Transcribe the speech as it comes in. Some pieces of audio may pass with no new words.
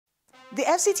The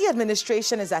FCTA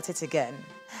administration is at it again,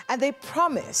 and they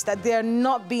promise that they are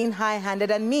not being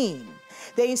high-handed and mean.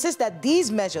 They insist that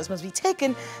these measures must be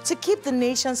taken to keep the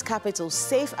nation's capital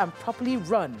safe and properly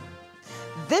run.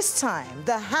 This time,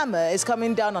 the hammer is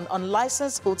coming down on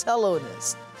unlicensed hotel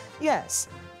owners. Yes,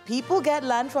 people get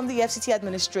land from the FCTA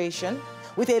administration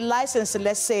with a license to,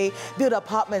 let's say, build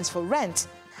apartments for rent,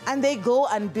 and they go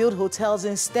and build hotels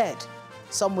instead.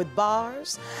 Some with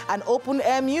bars and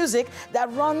open-air music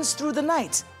that runs through the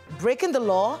night, breaking the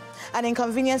law and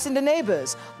inconveniencing the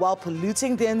neighbors while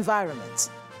polluting the environment.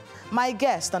 My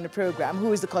guest on the program,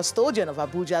 who is the custodian of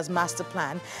Abuja's master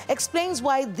plan, explains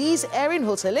why these erring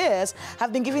hoteliers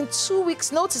have been given 2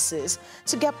 weeks' notices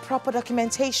to get proper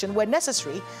documentation where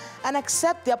necessary and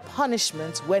accept their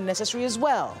punishment where necessary as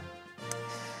well.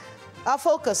 Our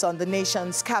focus on the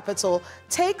nation's capital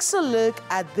takes a look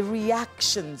at the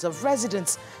reactions of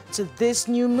residents to this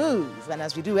new move. And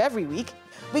as we do every week,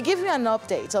 we give you an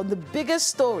update on the biggest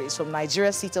stories from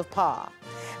Nigeria's seat of power.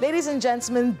 Ladies and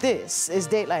gentlemen, this is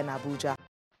Dateline Abuja.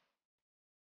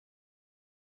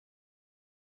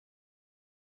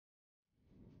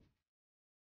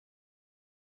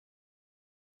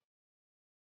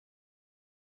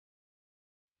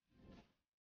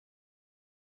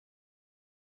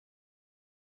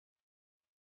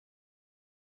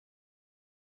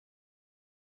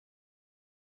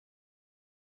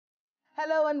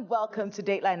 Hello and welcome to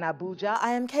Dateline Abuja.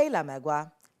 I am Kayla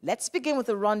Megwa. Let's begin with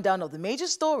a rundown of the major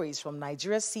stories from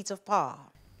Nigeria's seat of power.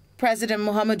 President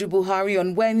Muhammadu Buhari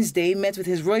on Wednesday met with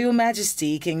His Royal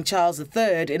Majesty King Charles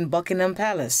III in Buckingham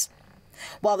Palace.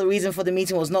 While the reason for the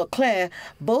meeting was not clear,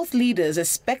 both leaders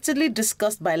expectedly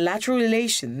discussed bilateral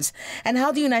relations and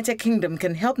how the United Kingdom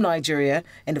can help Nigeria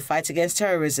in the fight against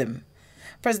terrorism.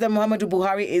 President Muhammadu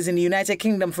Buhari is in the United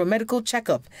Kingdom for a medical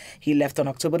checkup. He left on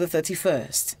October the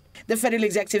 31st. The Federal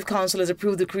Executive Council has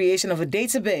approved the creation of a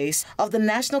database of the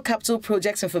National Capital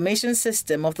Projects Information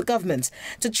System of the government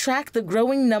to track the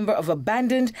growing number of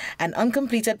abandoned and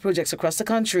uncompleted projects across the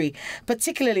country,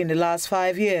 particularly in the last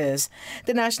 5 years.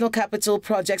 The National Capital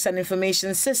Projects and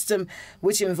Information System,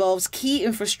 which involves key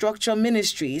infrastructure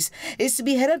ministries, is to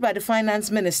be headed by the Finance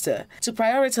Minister to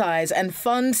prioritize and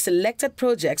fund selected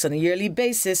projects on a yearly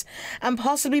basis and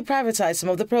possibly privatize some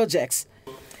of the projects.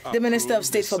 The Minister of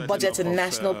State for Budget and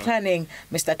National Planning,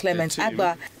 Mr. Clement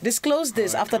Agba, disclosed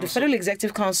this after the Federal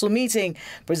Executive Council meeting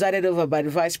presided over by the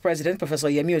Vice President, Professor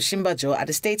Yemi Osinbajo, at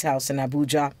the State House in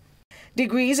Abuja.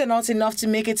 Degrees are not enough to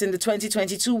make it in the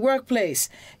 2022 workplace.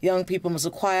 Young people must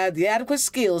acquire the adequate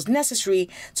skills necessary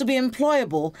to be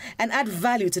employable and add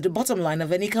value to the bottom line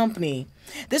of any company.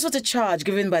 This was a charge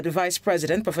given by the Vice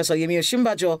President, Professor Yemi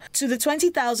Osinbajo, to the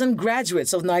 20,000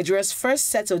 graduates of Nigeria's first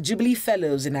set of Jubilee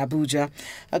Fellows in Abuja.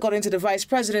 According to the Vice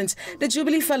President, the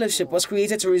Jubilee Fellowship was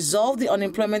created to resolve the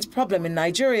unemployment problem in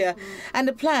Nigeria, and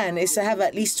the plan is to have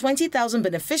at least 20,000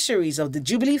 beneficiaries of the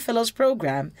Jubilee Fellows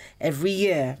program every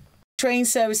year. Train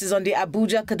services on the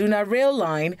Abuja-Kaduna rail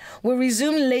line will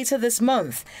resume later this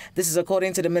month. This is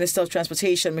according to the Minister of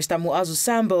Transportation, Mr. Muazu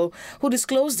Sambo, who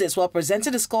disclosed this while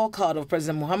presenting the scorecard of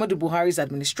President Muhammadu Buhari's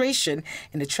administration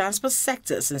in the transport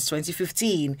sector since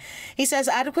 2015. He says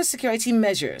adequate security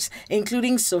measures,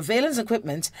 including surveillance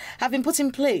equipment, have been put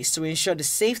in place to ensure the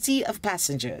safety of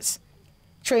passengers.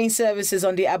 Train services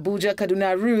on the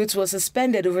Abuja-Kaduna route were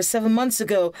suspended over 7 months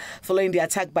ago following the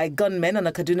attack by gunmen on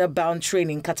a Kaduna-bound train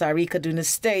in Katari, Kaduna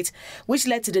State, which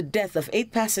led to the death of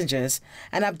 8 passengers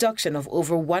and abduction of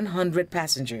over 100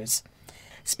 passengers.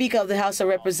 Speaker of the House of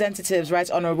Representatives,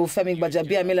 Right Honorable Femi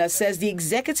Gbajabiamila, says the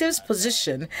executive's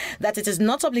position that it is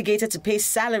not obligated to pay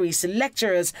salaries to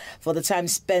lecturers for the time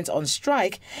spent on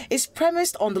strike is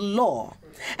premised on the law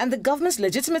and the government's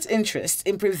legitimate interest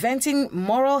in preventing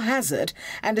moral hazard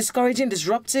and discouraging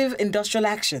disruptive industrial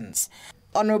actions.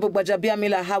 Honorable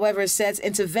Gbajabiamila, however, says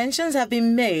interventions have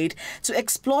been made to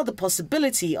explore the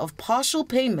possibility of partial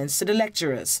payments to the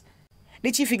lecturers.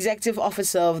 The Chief Executive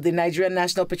Officer of the Nigerian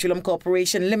National Petroleum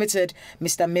Corporation Limited,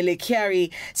 Mr. Mele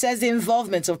Kyari, says the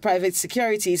involvement of private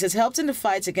securities has helped in the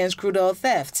fight against crude oil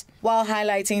theft. While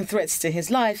highlighting threats to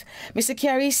his life, Mr.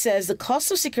 Kyari says the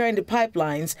cost of securing the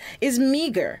pipelines is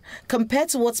meager compared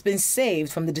to what's been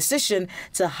saved from the decision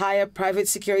to hire private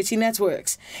security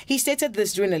networks. He stated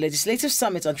this during a legislative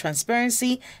summit on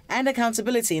transparency and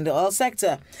accountability in the oil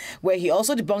sector, where he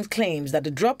also debunked claims that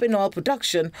the drop in oil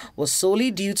production was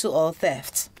solely due to oil theft.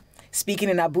 Speaking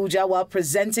in Abuja while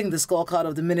presenting the scorecard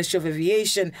of the Ministry of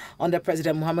Aviation under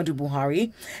President Muhammadu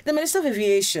Buhari, the Minister of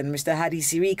Aviation, Mr. Hadi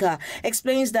Sirika,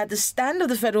 explains that the stand of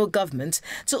the federal government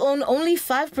to own only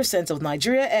 5% of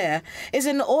Nigeria Air is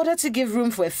in order to give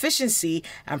room for efficiency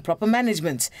and proper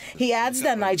management. He adds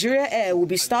that Nigeria Air will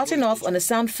be starting off on a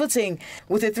sound footing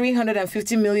with a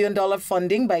 $350 million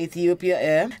funding by Ethiopia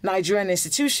Air, Nigerian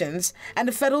institutions, and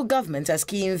the federal government as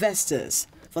key investors.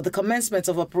 For the commencement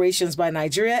of operations by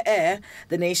Nigeria Air,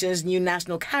 the nation's new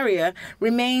national carrier,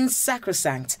 remains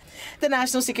sacrosanct. The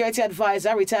National Security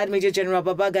Advisor, retired Major General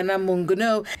Babagana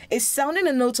Munguno, is sounding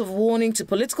a note of warning to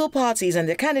political parties and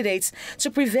their candidates to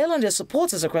prevail on their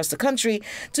supporters across the country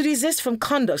to desist from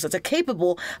conducts that are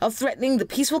capable of threatening the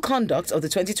peaceful conduct of the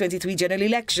 2023 general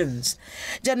elections.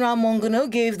 General Munguno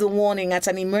gave the warning at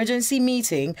an emergency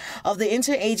meeting of the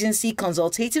Interagency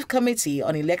Consultative Committee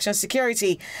on Election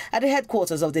Security at the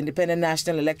headquarters of the Independent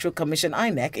National Electoral Commission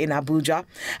 (INEC) in Abuja,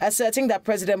 asserting that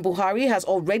President Buhari has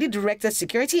already directed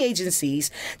security agencies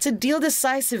to deal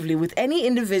decisively with any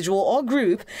individual or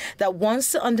group that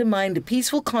wants to undermine the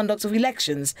peaceful conduct of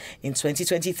elections in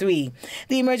 2023.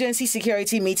 The emergency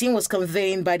security meeting was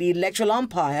convened by the electoral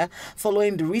umpire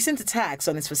following the recent attacks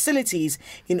on its facilities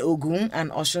in Ogun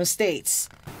and Osun states.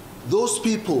 Those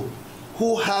people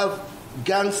who have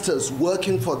gangsters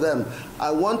working for them,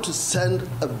 I want to send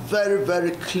a very,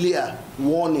 very clear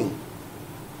warning,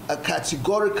 a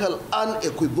categorical,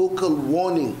 unequivocal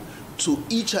warning to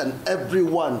each and every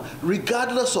one,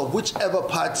 regardless of whichever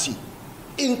party,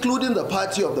 including the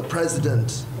party of the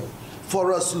president.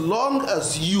 For as long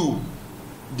as you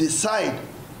decide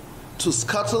to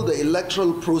scuttle the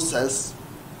electoral process,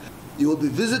 you will be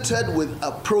visited with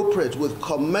appropriate, with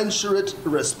commensurate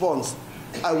response.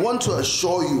 I want to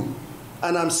assure you,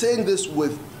 and I'm saying this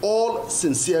with all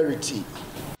sincerity.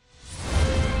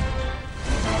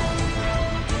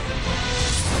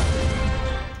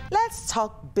 Let's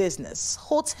talk business,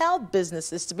 hotel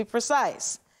businesses to be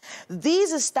precise.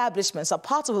 These establishments are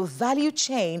part of a value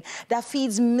chain that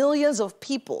feeds millions of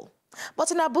people. But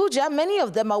in Abuja, many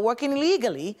of them are working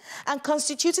illegally and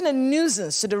constituting a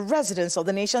nuisance to the residents of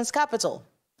the nation's capital.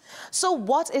 So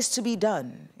what is to be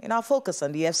done? In our focus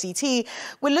on the FCT,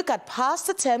 we look at past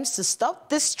attempts to stop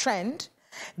this trend,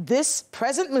 this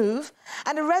present move,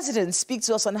 and the residents speak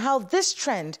to us on how this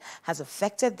trend has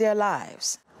affected their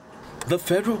lives. The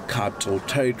Federal Capital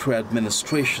Territory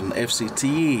Administration,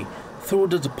 FCTA, through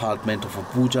the Department of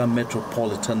Abuja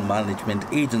Metropolitan Management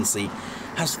Agency,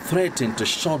 has threatened to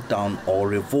shut down or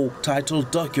revoke title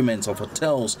documents of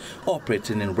hotels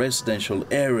operating in residential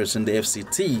areas in the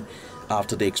FCT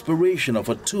after the expiration of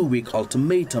a 2-week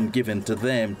ultimatum given to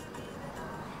them.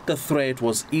 The threat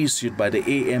was issued by the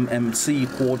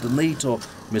AMMC coordinator,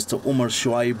 Mr. Umar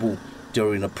Shuaibu,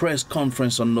 during a press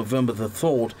conference on November the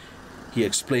 3rd. He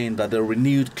explained that the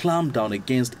renewed clampdown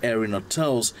against airing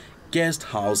hotels, guest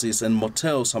houses and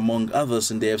motels, among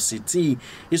others in the FCT,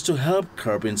 is to help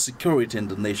curb insecurity in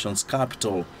the nation's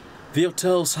capital. The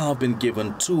hotels have been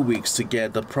given 2 weeks to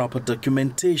get the proper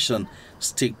documentation,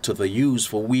 stick to the use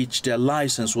for which their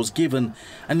license was given,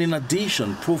 and in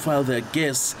addition profile their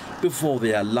guests before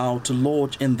they are allowed to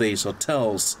lodge in these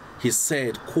hotels. He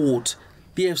said, quote,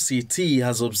 "The FCT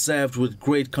has observed with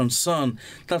great concern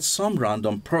that some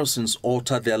random persons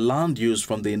alter their land use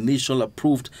from the initial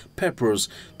approved purpose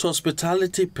to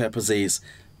hospitality purposes.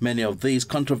 Many of these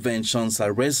contraventions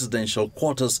are residential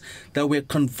quarters that were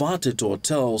converted to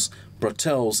hotels,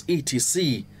 brotels,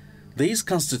 etc. These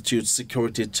constitute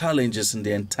security challenges in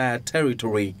the entire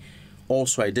territory."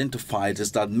 Also identified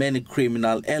is that many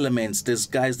criminal elements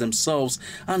disguise themselves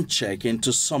and check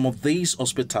into some of these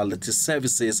hospitality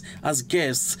services as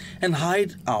guests and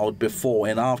hide out before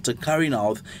and after carrying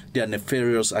out their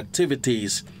nefarious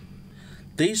activities.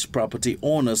 These property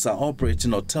owners are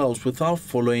operating hotels without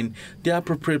following the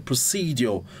appropriate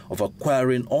procedure of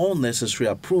acquiring all necessary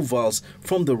approvals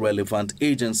from the relevant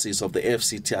agencies of the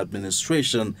FCT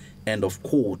administration. End of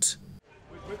quote.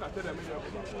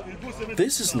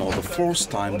 This is not the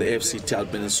first time the FCT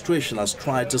administration has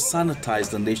tried to sanitize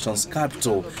the nation's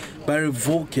capital by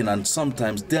revoking and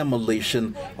sometimes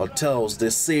demolishing hotels they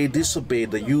say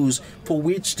disobeyed the use for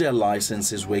which their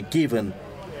licenses were given.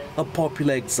 A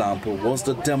popular example was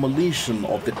the demolition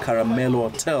of the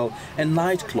Caramello Hotel and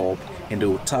nightclub in the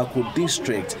Otaku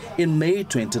district in May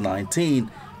 2019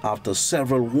 after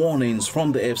several warnings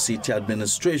from the FCT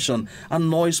administration and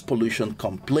noise pollution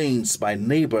complaints by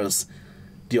neighbors.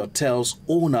 The hotel's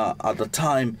owner at the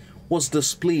time was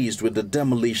displeased with the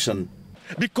demolition.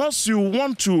 Because you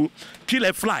want to kill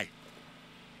a fly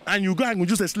and you go and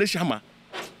use a sledgehammer,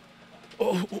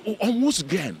 almost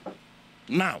again.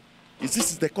 Now, This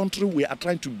is the country we are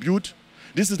trying to build.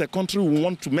 This is the country we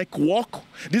want to make work.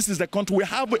 This is the country we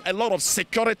have a lot of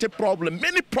security problems,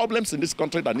 many problems in this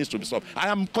country that needs to be solved. I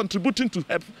am contributing to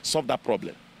help solve that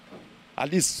problem.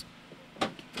 At least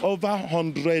over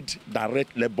 100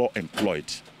 direct labor employed.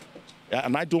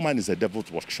 And I don't mind it's a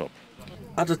devil's workshop.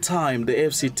 At the time, the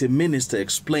FCT minister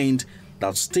explained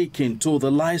that sticking to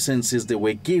the licenses they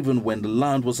were given when the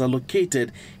land was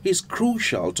allocated is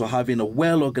crucial to having a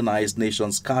well-organized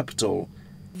nation's capital.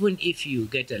 Even if you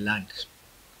get a land,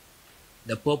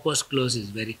 the purpose clause is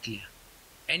very clear.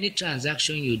 Any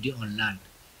transaction you do on land,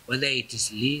 whether it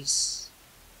is lease,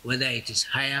 whether it is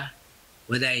hire,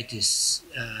 whether it is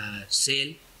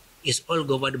sale, is all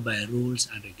governed by rules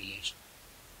and regulations.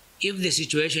 If the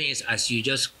situation is as you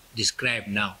just described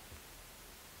now,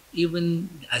 even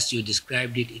as you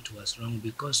described it, it was wrong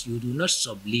because you do not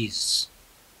sublease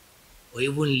or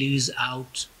even lease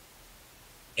out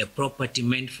a property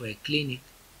meant for a clinic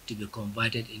to be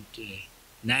converted into a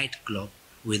nightclub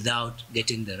without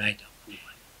getting the right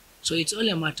approval. So it's all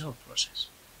a matter of process.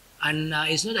 And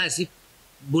it's not as if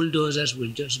bulldozers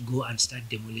will just go and start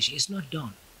demolition. It's not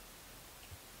done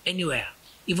anywhere,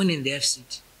 even in the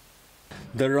FCT.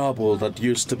 The rubble that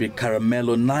used to be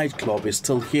Caramello nightclub is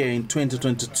still here in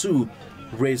 2022,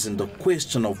 raising the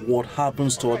question of what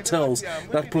happens to hotels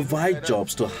that provide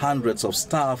jobs to hundreds of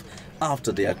staff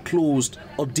after they are closed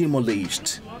or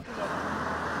demolished.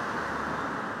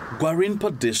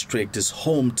 Gwarinpa district is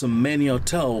home to many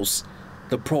hotels.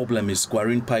 The problem is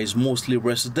Gwarinpa is mostly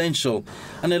residential,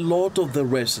 and a lot of the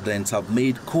residents have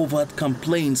made covert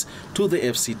complaints to the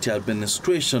FCT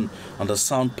administration on the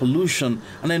sound pollution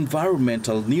and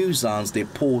environmental nuisance they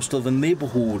pose to the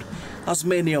neighborhood, as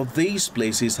many of these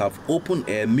places have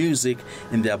open-air music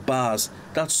in their bars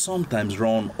that sometimes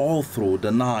run all through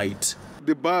the night.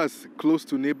 The bars close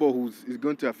to neighborhoods is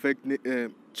going to affect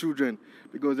children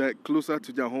because they're closer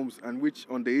to their homes, and which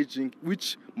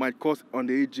might cause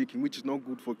underage drinking, which is not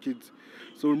good for kids.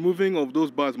 So removing of those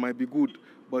bars might be good,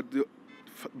 but the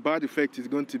bad effect is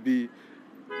going to be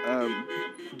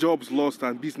jobs lost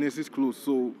and businesses closed.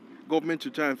 So government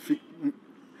should try and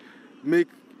make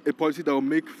a policy that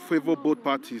will favor both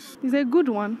parties. It's a good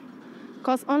one,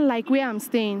 because unlike where I'm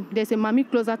staying, there's a mommy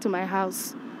closer to my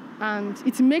house, and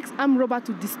it makes armed robber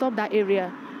to disturb that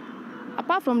area.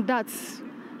 Apart from that,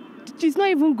 it's not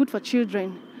even good for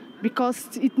children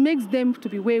because it makes them to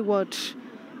be wayward,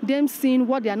 them seeing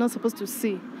what they are not supposed to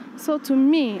see. So to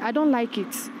me, I don't like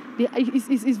it.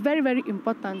 It's very, very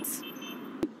important.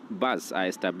 Bars are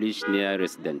established near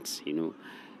residents, you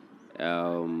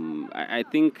know. I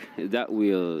think that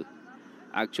will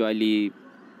actually,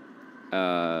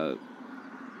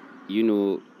 you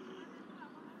know,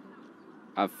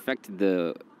 affect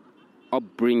the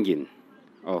upbringing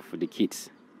of the kids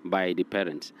by the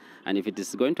parents. And if it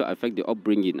is going to affect the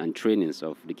upbringing and trainings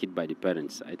of the kid by the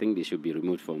parents, I think they should be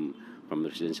removed from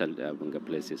residential bunga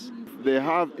places. They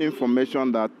have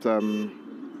information that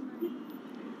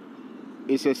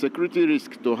it's a security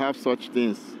risk to have such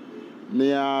things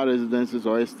near residences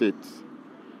or estates.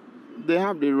 They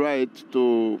have the right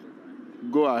to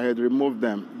go ahead, remove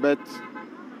them, but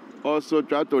also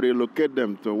try to relocate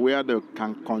them to where they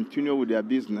can continue with their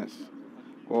business.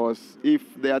 Because if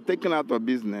they are taken out of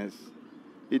business,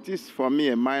 it is for me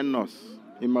a minus,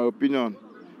 in my opinion,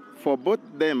 for both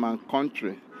them and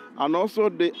country. And also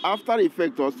the after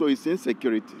effect also is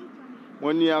insecurity.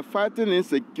 When you are fighting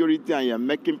insecurity and you are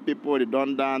making people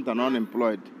redundant and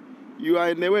unemployed, you are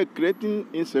in a way creating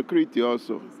insecurity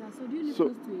also. So do you live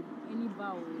close to any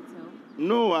bar or hotel?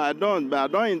 No, I don't. But I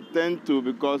don't intend to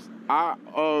because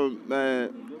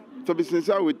to be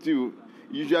sincere with you,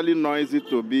 usually noisy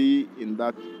to be in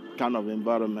that kind of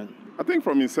environment. I think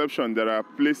from inception, there are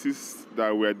places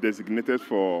that were designated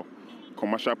for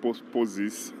commercial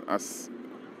purposes as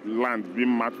land being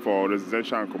marked for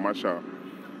residential and commercial.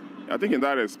 I think in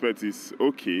that respect, it's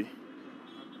okay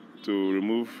to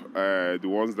remove the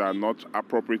ones that are not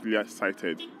appropriately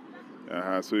cited.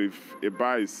 So if a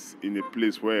bar is in a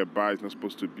place where a bar is not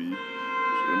supposed to be,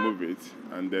 remove it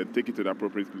and then take it to the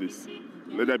appropriate place.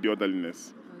 Let there be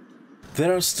orderliness.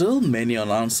 There are still many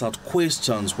unanswered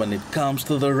questions when it comes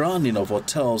to the running of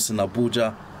hotels in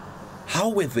Abuja. How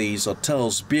were these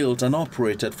hotels built and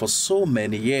operated for so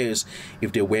many years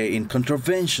if they were in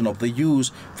contravention of the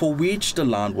use for which the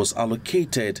land was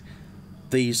allocated?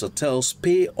 These hotels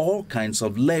pay all kinds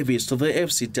of levies to the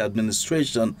FCT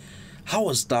administration. How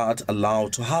was that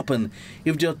allowed to happen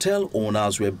if the hotel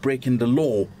owners were breaking the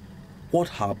law? What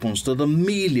happens to the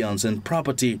millions in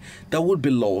property that would be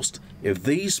lost if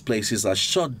these places are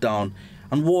shut down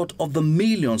And what of the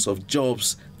millions of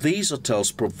jobs these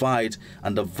hotels provide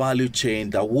and the value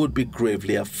chain that would be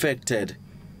gravely affected?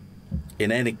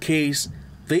 In any case,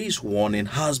 this warning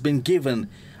has been given,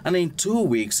 and in 2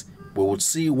 weeks, we will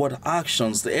see what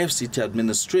actions the FCTA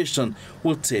administration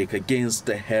will take against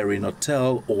the Heron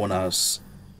Hotel owners.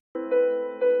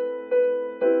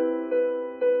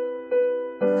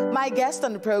 My guest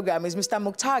on the program is Mr.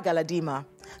 Mukhtar Galadima,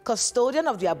 custodian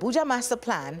of the Abuja Master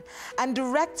Plan and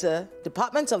Director,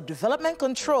 Department of Development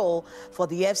Control for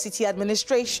the FCTA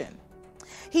administration.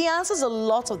 He answers a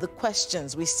lot of the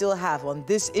questions we still have on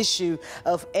this issue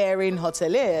of erring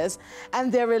hoteliers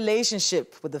and their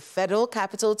relationship with the Federal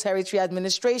Capital Territory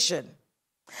Administration.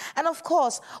 And of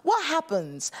course, what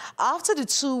happens after the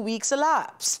 2 weeks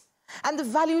elapse and the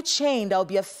value chain that will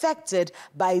be affected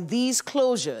by these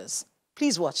closures.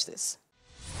 Please watch this.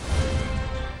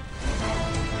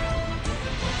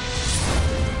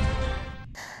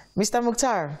 Mr.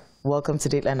 Mukhtar, welcome to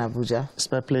Dateline Abuja.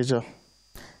 It's my pleasure.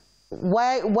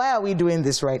 Why are we doing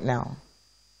this right now?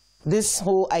 This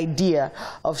whole idea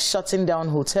of shutting down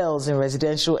hotels in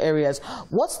residential areas,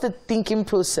 what's the thinking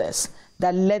process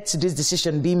that led to this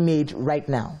decision being made right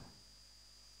now?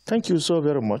 Thank you so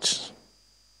very much.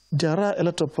 There are a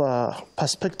lot of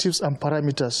perspectives and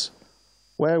parameters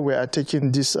where we are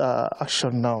taking this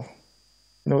action now.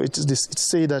 You know, it's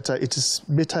say that it is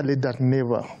better late than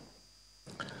never.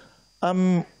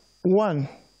 One,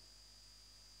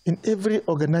 in every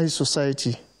organized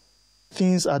society,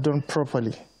 things are done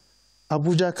properly.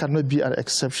 Abuja cannot be an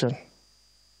exception.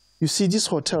 You see, these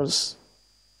hotels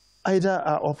either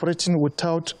are operating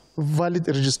without valid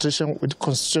registration with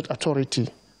constituted authority,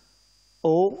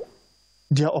 or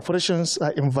their operations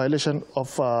are in violation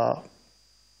of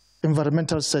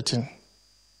environmental setting.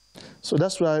 So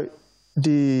that's why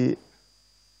the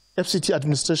FCTA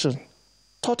administration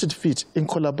thought it fit, in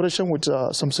collaboration with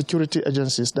some security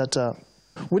agencies, that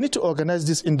we need to organize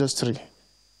this industry.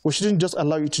 We shouldn't just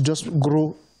allow it to just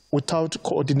grow without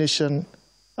coordination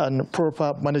and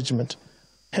proper management.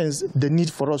 Hence, the need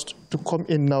for us to come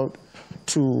in now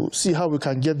to see how we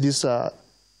can get this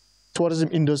tourism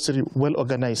industry well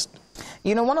organized.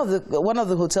 You know, one of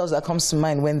the hotels that comes to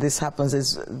mind when this happens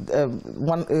is a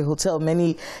hotel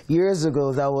many years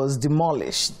ago that was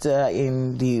demolished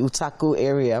in the Utako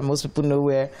area. Most people know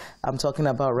where I'm talking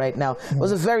about right now. It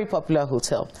was a very popular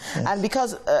hotel. Yes. And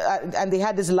because and they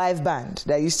had this live band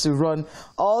that used to run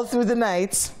all through the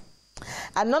night.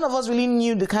 And none of us really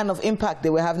knew the kind of impact they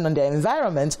were having on their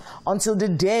environment until the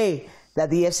day that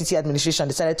the FCTA administration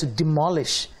decided to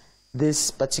demolish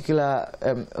this particular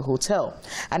hotel.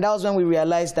 And that was when we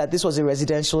realized that this was a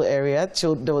residential area.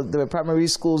 There were primary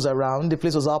schools around. The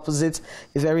place was opposite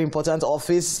a very important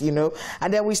office, you know.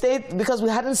 And then we stayed, because we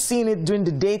hadn't seen it during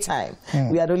the daytime.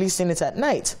 We had only seen it at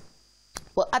night.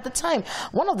 Well, at the time,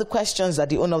 one of the questions that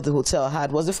the owner of the hotel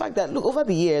had was the fact that, look, over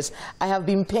the years, I have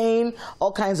been paying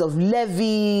all kinds of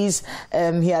levies.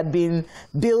 He had been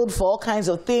billed for all kinds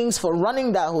of things for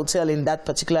running that hotel in that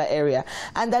particular area.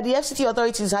 And that the FCT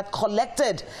authorities had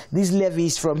collected these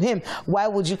levies from him. Why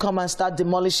would you come and start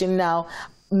demolishing now,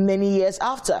 many years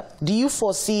after? Do you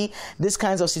foresee this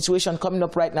kinds of situation coming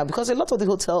up right now? Because a lot of the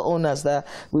hotel owners that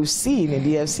we've seen in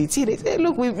the FCT, they say,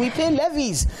 look, we pay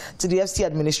levies to the FCT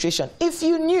administration. If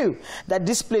you knew that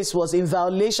this place was in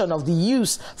violation of the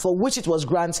use for which it was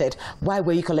granted, why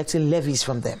were you collecting levies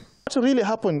from them? What really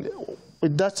happened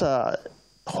with that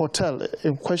hotel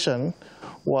in question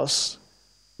was,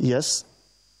 yes,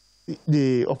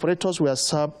 the operators were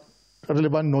served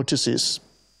relevant notices.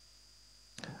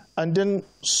 And then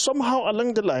somehow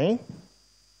along the line,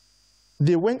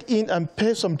 they went in and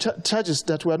paid some charges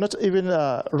that were not even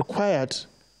required,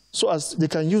 so as they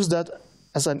can use that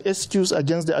as an excuse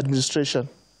against the administration.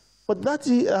 But that,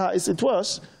 as it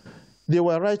was, they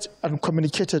were right and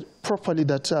communicated properly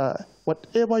that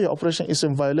whatever your operation is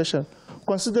in violation,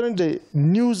 considering the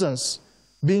nuisance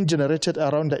being generated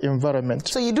around the environment.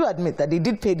 So you do admit that they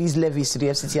did pay these levies to the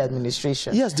FCTA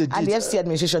administration? Yes, they did. And the FCTA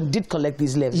administration did collect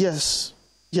these levies? Yes.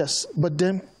 Yes, but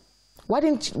then... Why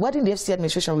didn't the FCTA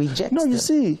administration reject them? You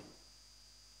see,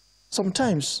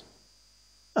 sometimes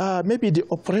maybe the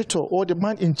operator or the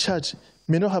man in charge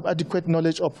may not have adequate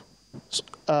knowledge of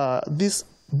these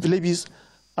levies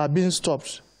are being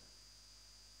stopped.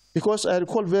 Because I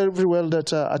recall very, very well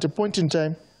that at a point in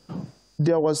time,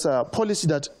 there was a policy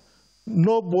that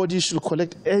nobody should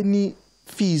collect any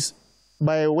fees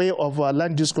by way of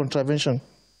land use contravention,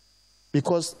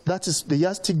 because that is the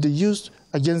yardstick they used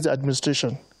against the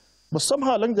administration. But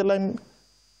somehow along the line,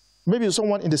 maybe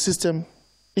someone in the system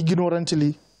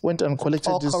ignorantly went and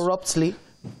collected this. Or corruptly.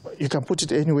 You can put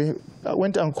it anyway,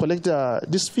 went and collected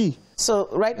this fee. So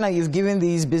right now you've given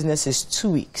these businesses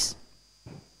 2 weeks.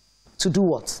 To do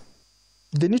what?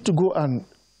 They need to go and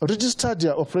register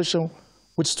their operation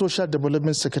with Social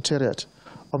Development Secretariat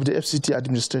of the FCTA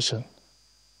administration.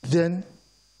 Then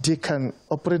they can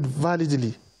operate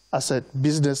validly as a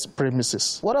business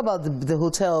premises. What about the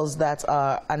hotels that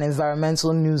are an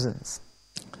environmental nuisance?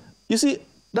 You see,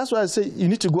 that's why I say you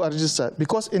need to go and register,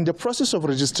 because in the process of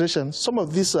registration, some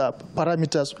of these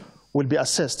parameters will be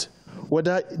assessed,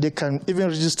 whether they can even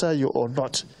register you or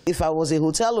not. If I was a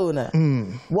hotel owner,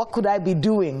 what could I be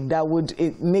doing that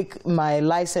would make my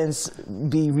license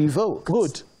be revoked?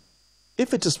 Good.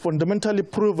 If it is fundamentally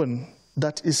proven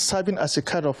that it's serving as a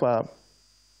kind of a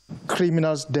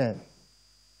criminal's den.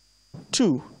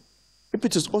 2, if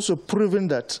it is also proven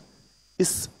that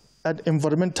it's an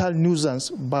environmental nuisance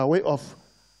by way of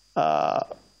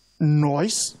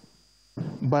noise,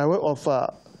 by way of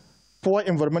poor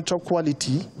environmental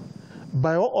quality,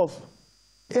 by way of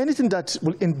anything that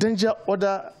will endanger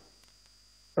other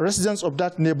residents of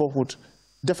that neighborhood,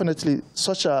 definitely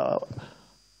such a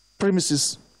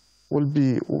premises will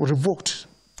be revoked.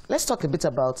 Let's talk a bit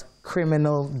about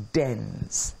criminal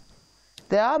dens.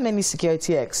 There are many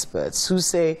security experts who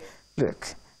say,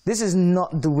 look, this is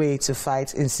not the way to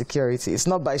fight insecurity. It's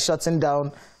not by shutting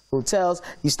down hotels.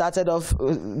 You started off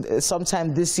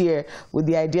sometime this year with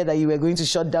the idea that you were going to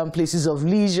shut down places of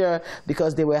leisure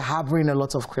because they were harboring a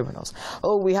lot of criminals.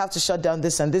 Oh, we have to shut down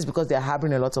this and this because they're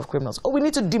harboring a lot of criminals. Oh, we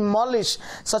need to demolish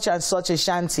such and such a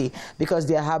shanty because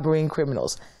they're harboring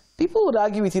criminals. People would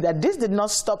argue with you that this did not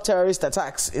stop terrorist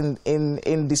attacks in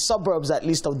the suburbs, at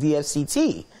least, of the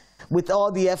FCT. With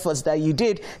all the efforts that you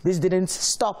did, this didn't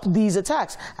stop these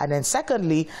attacks. And then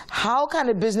secondly, how can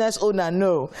a business owner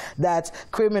know that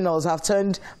criminals have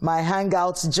turned my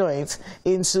hangout joint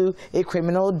into a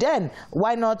criminal den?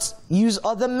 Why not use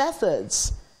other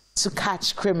methods to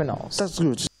catch criminals? That's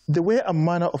good. The way and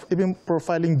manner of even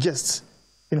profiling guests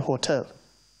in hotel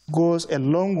goes a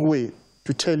long way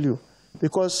to tell you,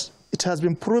 because it has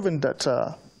been proven that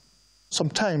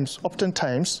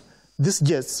oftentimes, these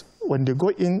guests, when they go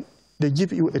in, they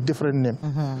give you a different name.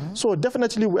 So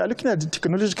definitely we are looking at the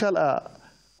technological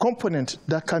component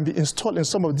that can be installed in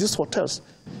some of these hotels.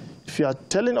 If you are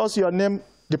telling us your name,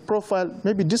 the profile,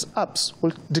 maybe these apps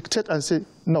will dictate and say,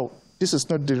 no, this is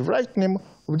not the right name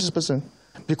of this person,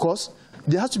 because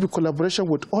there has to be collaboration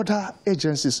with other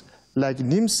agencies like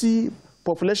NIMSI,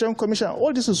 Population Commission,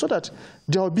 all this is so that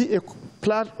there will be a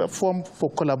platform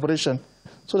for collaboration,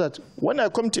 so that when I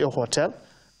come to a hotel,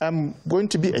 I'm going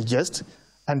to be a guest,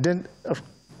 and then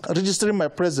registering my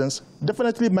presence,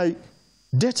 definitely my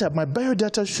data, my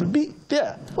biodata should be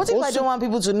there. What if I don't want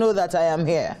people to know that I am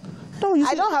here? No,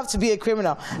 I don't have to be a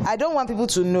criminal. I don't want people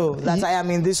to know that I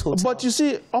am in this hotel. But you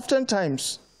see,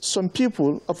 oftentimes, some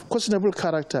people of questionable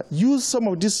character use some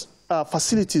of these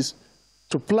facilities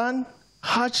to plan,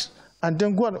 hatch, and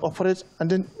then go and operate, and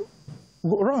then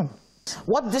go around.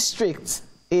 What district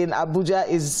in Abuja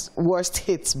is worst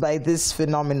hit by this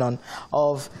phenomenon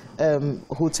of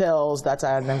hotels that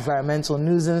are an environmental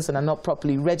nuisance and are not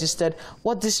properly registered?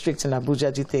 What district in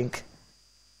Abuja do you think?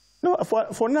 No,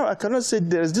 for now, I cannot say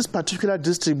there is this particular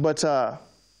district, but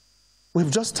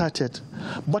we've just started.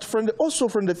 But also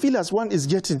from the feelers one is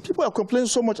getting, people are complaining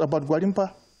so much about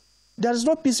Gwarimpa. There is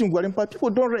no peace in Gwarimpa. People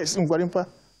don't rest in Gwarimpa.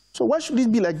 So why should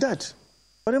it be like that?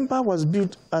 Gwarimpa was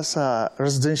built as a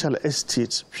residential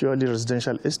estate, purely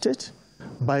residential estate,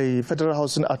 by Federal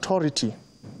Housing Authority.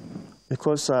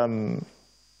 Because,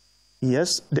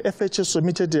 yes, the FHA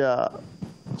submitted their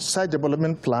site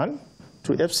development plan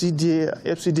to FCTA.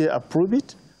 FCTA approved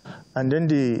it, and then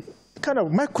they kind of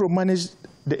micromanaged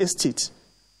the estate.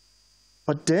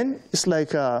 But then it's like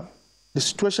the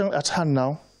situation at hand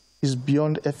now is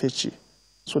beyond FHA.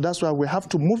 So that's why we have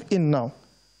to move in now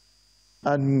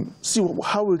and see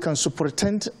how we can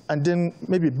superintend and then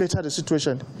maybe better the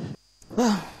situation.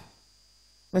 Well,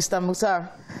 Mr. Mukhtar,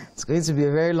 it's going to be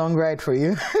a very long ride for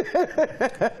you.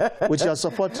 With your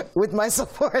support? With my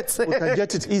support. We can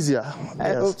get it easier.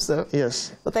 I hope so.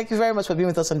 Yes. Well, thank you very much for being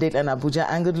with us on Dateline Abuja,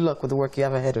 and good luck with the work you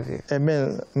have ahead of you.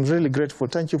 Amen. I'm really grateful.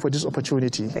 Thank you for this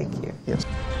opportunity. Thank you. Yes.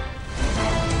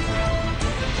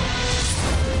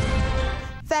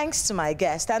 Thanks to my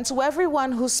guest and to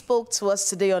everyone who spoke to us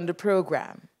today on the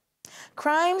program.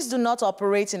 Crimes do not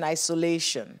operate in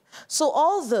isolation, so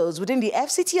all those within the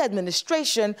FCT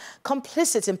administration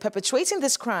complicit in perpetrating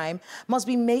this crime must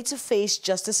be made to face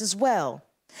justice as well.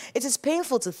 It is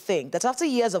painful to think that after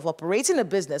years of operating a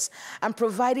business and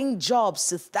providing jobs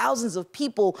to thousands of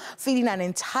people, feeding an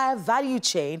entire value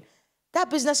chain, that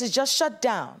business is just shut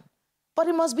down. But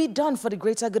it must be done for the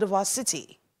greater good of our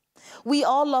city. We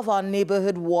all love our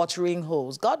neighborhood watering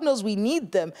holes. God knows we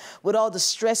need them with all the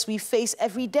stress we face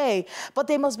every day, but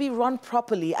they must be run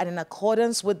properly and in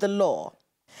accordance with the law.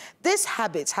 This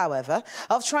habit, however,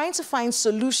 of trying to find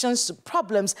solutions to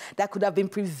problems that could have been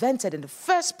prevented in the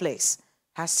first place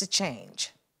has to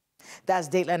change. That's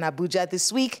Dateline Abuja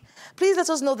this week. Please let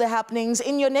us know the happenings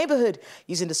in your neighborhood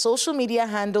using the social media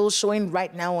handles showing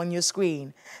right now on your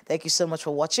screen. Thank you so much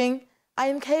for watching. I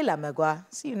am Kayla Megwa.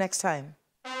 See you next time.